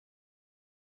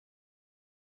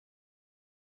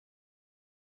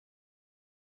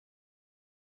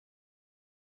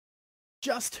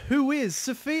Just who is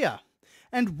SFIA?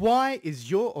 And why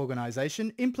is your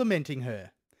organisation implementing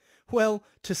her? Well,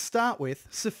 to start with,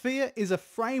 SFIA is a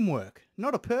framework,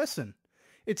 not a person.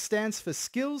 It stands for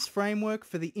Skills Framework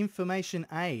for the Information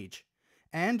Age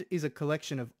and is a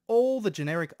collection of all the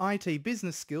generic IT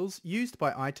business skills used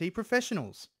by IT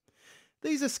professionals.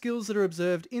 These are skills that are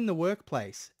observed in the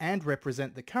workplace and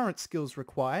represent the current skills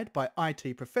required by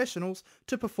IT professionals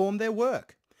to perform their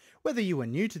work, whether you are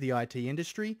new to the IT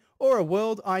industry or a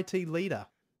world IT leader.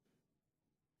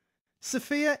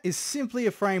 SFIA is simply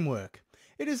a framework.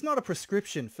 It is not a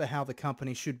prescription for how the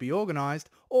company should be organised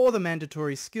or the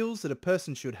mandatory skills that a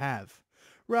person should have.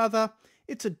 Rather,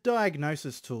 it's a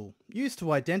diagnosis tool used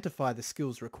to identify the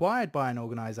skills required by an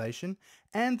organisation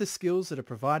and the skills that are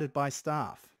provided by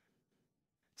staff.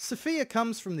 SFIA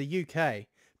comes from the UK,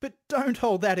 but don't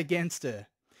hold that against her.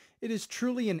 It is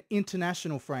truly an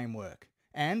international framework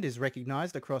and is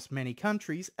recognised across many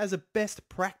countries as a best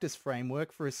practice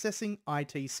framework for assessing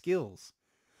IT skills.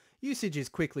 Usage is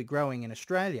quickly growing in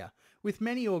Australia, with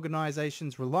many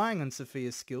organisations relying on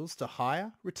SFIA's skills to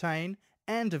hire, retain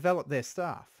and develop their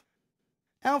staff.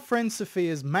 Our friend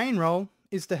SFIA's main role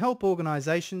is to help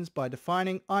organisations by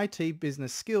defining IT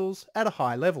business skills at a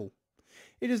high level.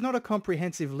 It is not a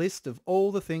comprehensive list of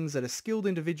all the things that a skilled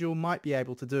individual might be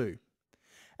able to do.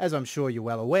 As I'm sure you're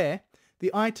well aware,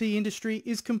 the IT industry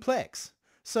is complex,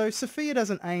 so SFIA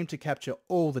doesn't aim to capture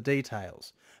all the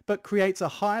details, but creates a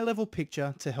high-level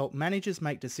picture to help managers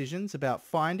make decisions about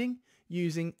finding,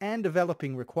 using and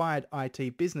developing required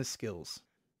IT business skills.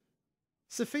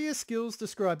 SFIA skills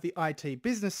describe the IT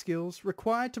business skills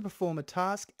required to perform a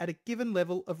task at a given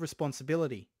level of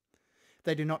responsibility.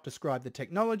 They do not describe the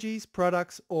technologies,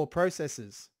 products or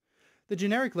processes. The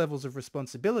generic levels of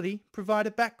responsibility provide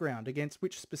a background against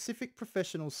which specific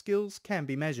professional skills can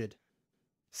be measured.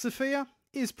 SFIA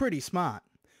is pretty smart.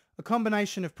 A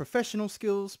combination of professional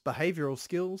skills, behavioural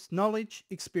skills, knowledge,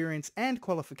 experience and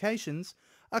qualifications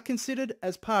are considered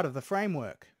as part of the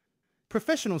framework.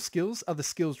 Professional skills are the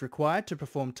skills required to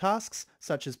perform tasks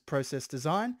such as process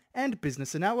design and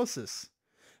business analysis.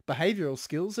 Behavioural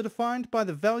skills are defined by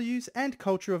the values and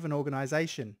culture of an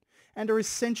organisation and are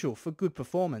essential for good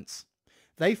performance.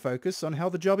 They focus on how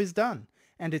the job is done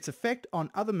and its effect on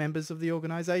other members of the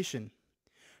organisation.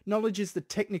 Knowledge is the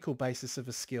technical basis of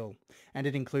a skill, and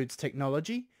it includes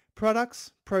technology,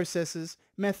 products, processes,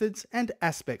 methods and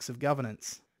aspects of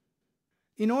governance.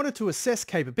 In order to assess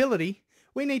capability,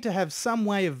 we need to have some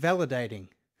way of validating.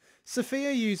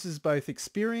 SFIA uses both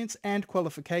experience and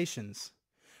qualifications.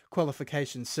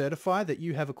 Qualifications certify that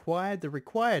you have acquired the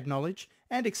required knowledge,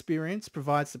 and experience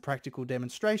provides the practical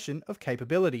demonstration of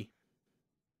capability.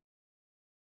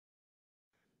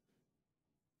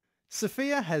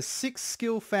 SFIA has 6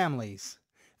 skill families.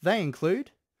 They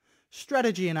include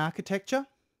strategy and architecture,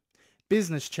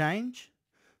 business change,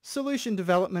 solution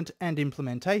development and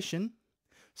implementation,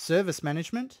 service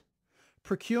management,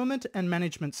 procurement and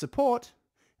management support,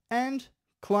 and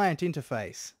client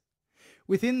interface.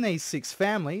 Within these 6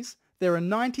 families, there are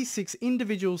 96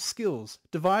 individual skills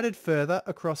divided further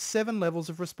across 7 levels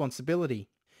of responsibility.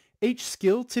 Each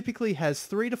skill typically has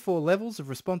 3 to 4 levels of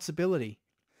responsibility.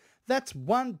 That's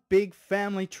one big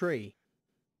family tree.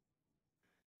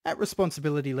 At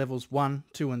responsibility levels 1,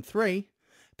 2 and 3,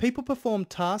 people perform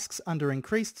tasks under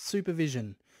increased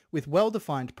supervision, with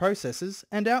well-defined processes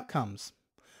and outcomes.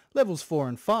 Levels 4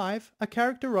 and 5 are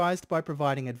characterised by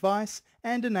providing advice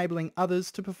and enabling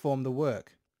others to perform the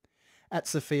work. At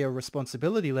SFIA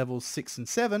responsibility levels 6 and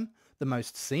 7, the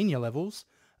most senior levels,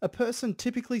 a person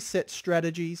typically sets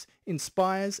strategies,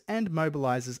 inspires and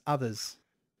mobilises others.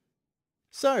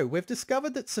 So, we've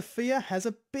discovered that SFIA has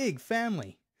a big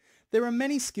family. There are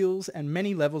many skills and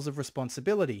many levels of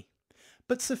responsibility.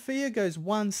 But SFIA goes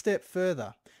one step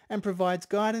further and provides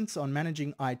guidance on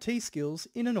managing IT skills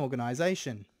in an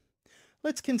organisation.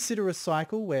 Let's consider a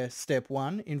cycle where step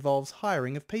 1 involves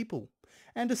hiring of people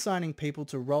and assigning people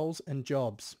to roles and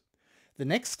jobs. The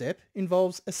next step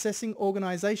involves assessing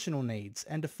organisational needs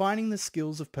and defining the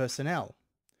skills of personnel.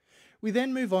 We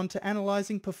then move on to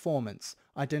analysing performance,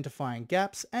 identifying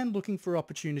gaps and looking for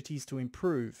opportunities to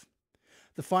improve.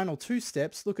 The final 2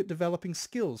 steps look at developing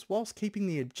skills whilst keeping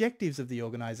the objectives of the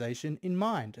organisation in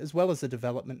mind, as well as the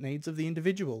development needs of the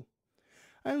individual.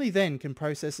 Only then can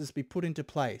processes be put into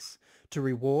place to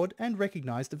reward and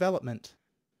recognise development.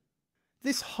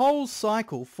 This whole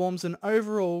cycle forms an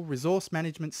overall resource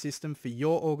management system for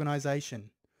your organisation.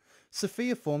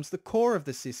 SFIA forms the core of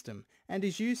the system and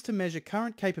is used to measure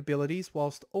current capabilities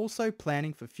whilst also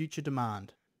planning for future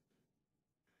demand.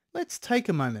 Let's take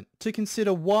a moment to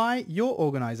consider why your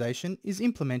organisation is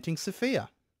implementing SFIA.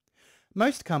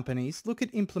 Most companies look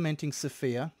at implementing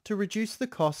SFIA to reduce the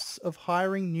costs of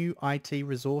hiring new IT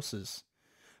resources.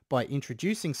 By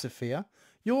introducing SFIA,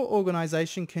 your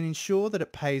organisation can ensure that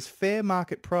it pays fair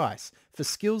market price for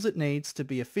skills it needs to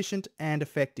be efficient and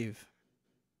effective.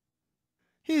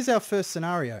 Here's our first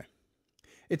scenario.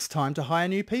 It's time to hire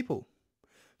new people.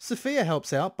 SFIA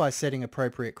helps out by setting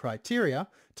appropriate criteria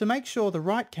to make sure the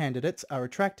right candidates are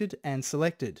attracted and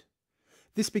selected.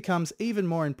 This becomes even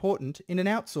more important in an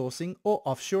outsourcing or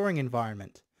offshoring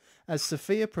environment, as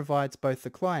SFIA provides both the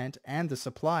client and the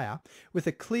supplier with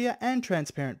a clear and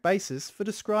transparent basis for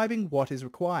describing what is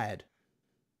required.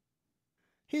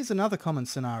 Here's another common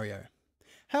scenario.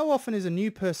 How often is a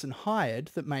new person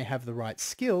hired that may have the right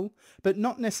skill, but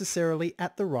not necessarily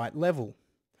at the right level?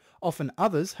 Often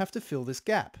others have to fill this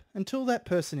gap until that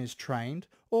person is trained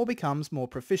or becomes more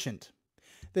proficient.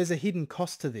 There's a hidden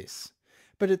cost to this,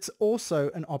 but it's also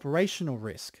an operational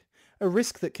risk, a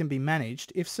risk that can be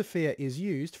managed if SFIA is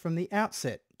used from the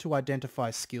outset to identify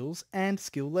skills and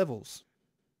skill levels.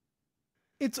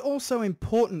 It's also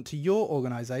important to your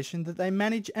organisation that they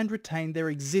manage and retain their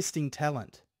existing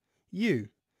talent. The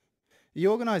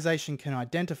organisation can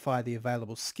identify the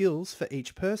available skills for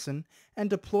each person and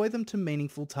deploy them to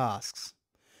meaningful tasks.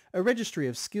 A registry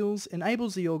of skills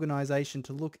enables the organisation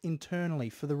to look internally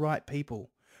for the right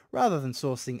people, rather than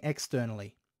sourcing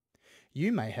externally.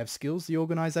 You may have skills the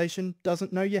organisation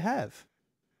doesn't know you have.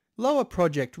 Lower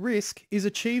project risk is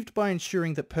achieved by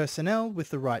ensuring that personnel with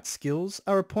the right skills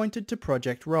are appointed to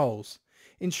project roles,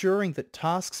 ensuring that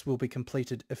tasks will be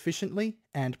completed efficiently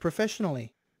and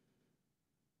professionally.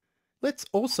 Let's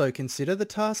also consider the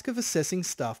task of assessing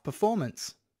staff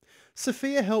performance.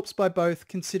 SFIA helps by both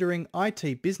considering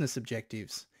IT business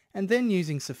objectives and then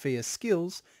using SFIA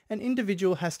skills, an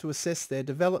individual has to assess their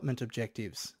development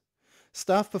objectives.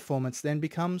 Staff performance then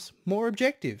becomes more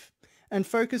objective and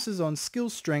focuses on skill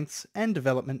strengths and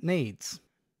development needs.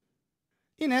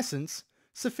 In essence,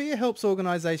 SFIA helps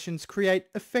organisations create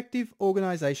effective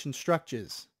organisation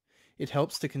structures. It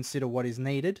helps to consider what is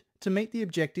needed to meet the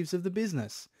objectives of the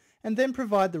business and then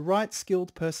provide the right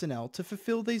skilled personnel to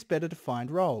fulfill these better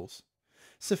defined roles.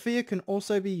 SFIA can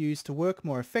also be used to work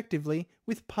more effectively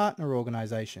with partner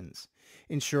organisations,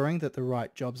 ensuring that the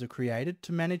right jobs are created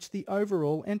to manage the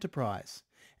overall enterprise,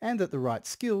 and that the right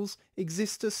skills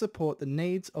exist to support the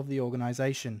needs of the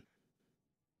organisation.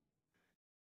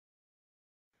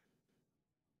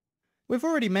 We've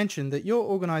already mentioned that your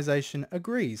organisation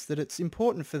agrees that it's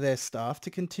important for their staff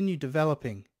to continue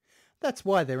developing. That's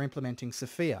why they're implementing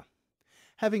SFIA.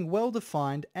 Having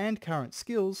well-defined and current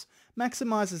skills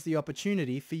maximises the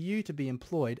opportunity for you to be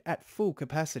employed at full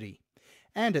capacity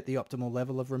and at the optimal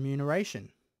level of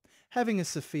remuneration. Having a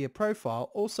SFIA profile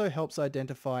also helps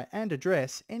identify and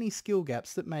address any skill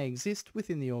gaps that may exist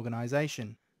within the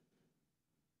organisation.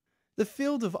 The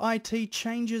field of IT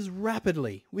changes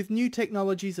rapidly, with new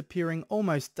technologies appearing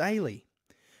almost daily.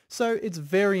 So it's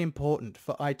very important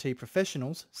for IT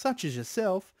professionals, such as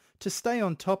yourself, to stay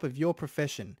on top of your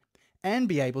profession and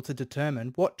be able to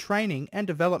determine what training and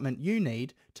development you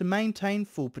need to maintain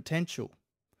full potential.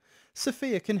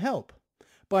 SFIA can help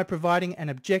by providing an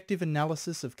objective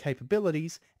analysis of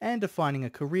capabilities and defining a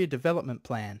career development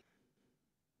plan.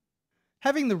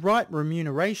 Having the right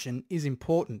remuneration is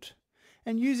important,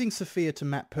 and using SFIA to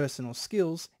map personal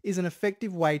skills is an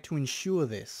effective way to ensure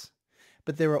this.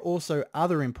 But there are also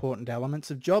other important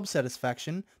elements of job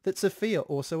satisfaction that SFIA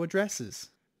also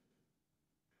addresses.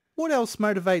 What else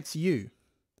motivates you?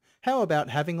 How about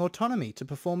having autonomy to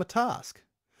perform a task?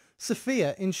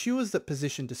 SFIA ensures that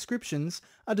position descriptions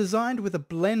are designed with a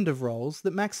blend of roles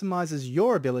that maximises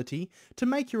your ability to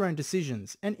make your own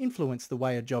decisions and influence the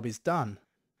way a job is done.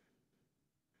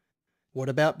 What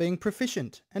about being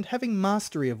proficient and having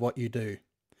mastery of what you do?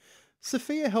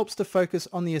 SFIA helps to focus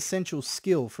on the essential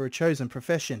skill for a chosen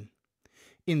profession.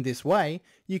 In this way,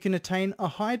 you can attain a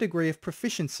high degree of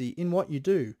proficiency in what you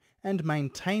do and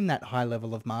maintain that high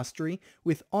level of mastery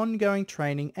with ongoing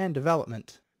training and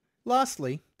development.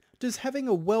 Lastly, does having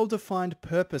a well-defined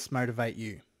purpose motivate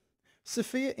you?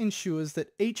 SFIA ensures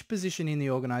that each position in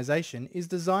the organisation is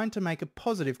designed to make a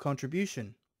positive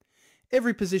contribution.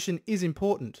 Every position is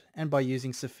important, and by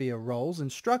using SFIA roles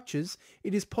and structures,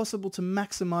 it is possible to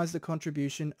maximise the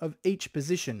contribution of each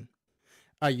position.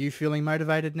 Are you feeling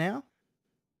motivated now?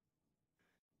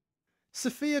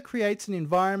 SFIA creates an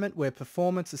environment where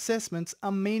performance assessments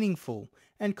are meaningful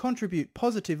and contribute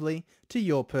positively to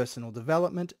your personal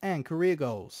development and career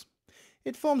goals.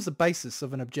 It forms the basis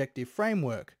of an objective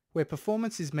framework where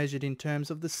performance is measured in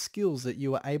terms of the skills that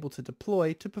you are able to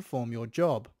deploy to perform your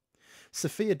job.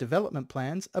 SFIA development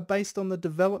plans are based on the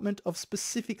development of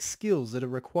specific skills that are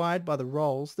required by the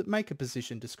roles that make a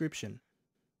position description.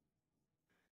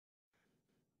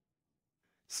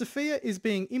 SFIA is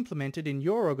being implemented in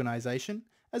your organisation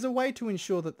as a way to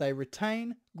ensure that they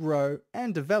retain, grow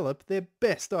and develop their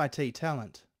best IT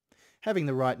talent. Having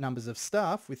the right numbers of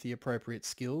staff with the appropriate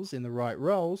skills in the right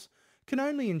roles can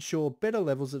only ensure better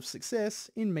levels of success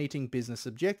in meeting business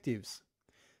objectives.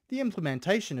 The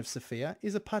implementation of SFIA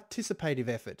is a participative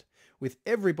effort, with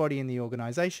everybody in the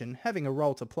organisation having a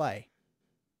role to play.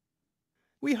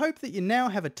 We hope that you now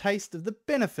have a taste of the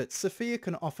benefits SFIA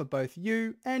can offer both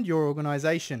you and your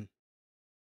organisation.